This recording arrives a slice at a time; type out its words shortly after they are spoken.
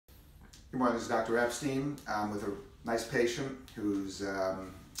Good morning, this is Dr. Epstein with a nice patient who's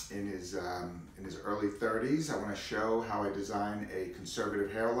in his early 30s. I want to show how I design a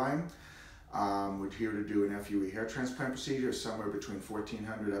conservative hairline. We're here to do an FUE hair transplant procedure, somewhere between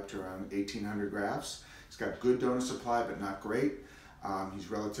 1,400 up to around 1,800 grafts. He's got good donor supply, but not great. He's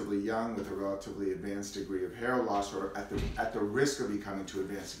relatively young with a relatively advanced degree of hair loss, or at the risk of becoming to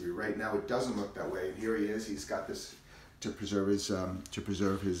advanced degree. Right now, it doesn't look that way, and here he is. He's got this to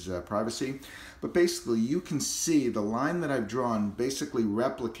preserve his privacy. But basically, you can see the line that I've drawn basically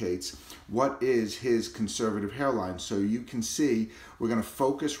replicates what is his conservative hairline. So you can see we're going to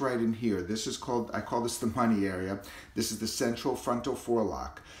focus right in here. This is called, I call this the money area. This is the central frontal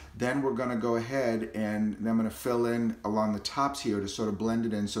forelock. Then we're going to go ahead and I'm going to fill in along the tops here to sort of blend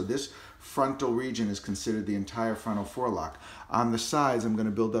it in. So this frontal region is considered the entire frontal forelock. On the sides, I'm going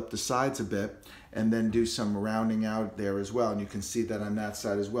to build up the sides a bit and then do some rounding out there as well. And you can see that on that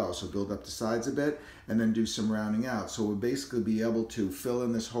side as well. So build up the sides a bit and then do some rounding out. So we'll basically be able to fill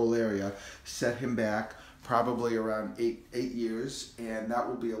in this whole area, set him back probably around eight years, and that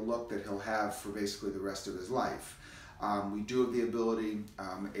will be a look that he'll have for basically the rest of his life. We do have the ability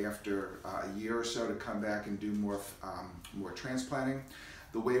after a year or so to come back and do more transplanting.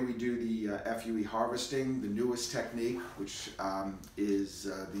 The way we do the FUE harvesting, the newest technique, which is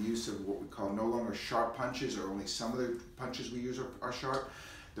the use of what we call no longer sharp punches, or only some of the punches we use are sharp.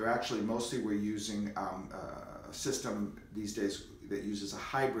 They're actually mostly we're using a system these days that uses a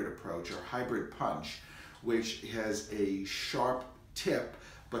hybrid approach, or hybrid punch, which has a sharp tip,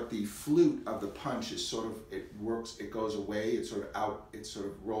 but the flute of the punch is sort of, it works, it goes away, it sort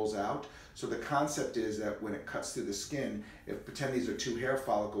of rolls out. So the concept is that when it cuts through the skin, if pretend these are two hair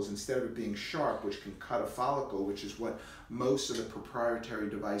follicles, instead of it being sharp, which can cut a follicle, which is what most of the proprietary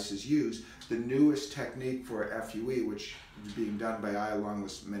devices use, the newest technique for FUE, which is being done by I along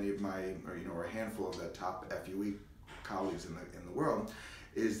with many of my, or a handful of the top FUE colleagues in the world,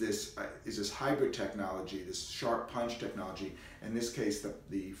 is this hybrid technology, this sharp punch technology. In this case,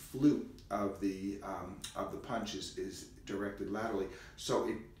 the flute of the punch is directed laterally, so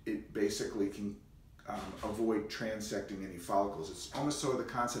it basically can avoid transecting any follicles. It's almost sort of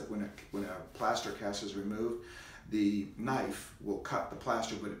the concept when a plaster cast is removed, the knife will cut the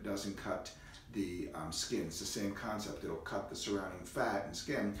plaster, but it doesn't cut the skin. It's the same concept. It'll cut the surrounding fat and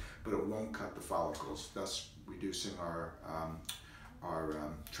skin, but it won't cut the follicles, thus reducing our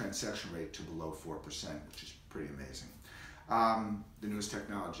transection rate to below 4%, which is pretty amazing. The newest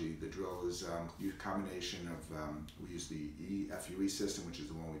technology, the drill is a combination of, we use the FUE system, which is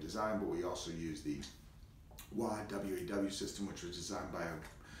the one we designed, but we also use the WAW system, which was designed by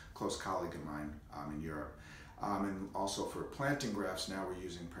a close colleague of mine in Europe. And also for planting grafts, now we're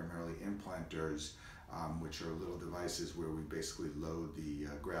using primarily implanters, which are little devices where we basically load the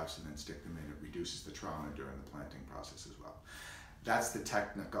grafts and then stick them in. It reduces the trauma during the planting process as well. That's the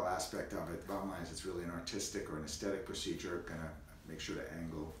technical aspect of it. Bottom line is it's really an artistic or an aesthetic procedure. Gonna make sure to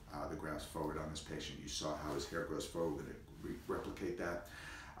angle the grafts forward on this patient. You saw how his hair grows forward. We're gonna replicate that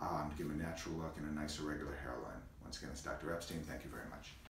to give him a natural look and a nice irregular hairline. Once again, it's Dr. Epstein. Thank you very much.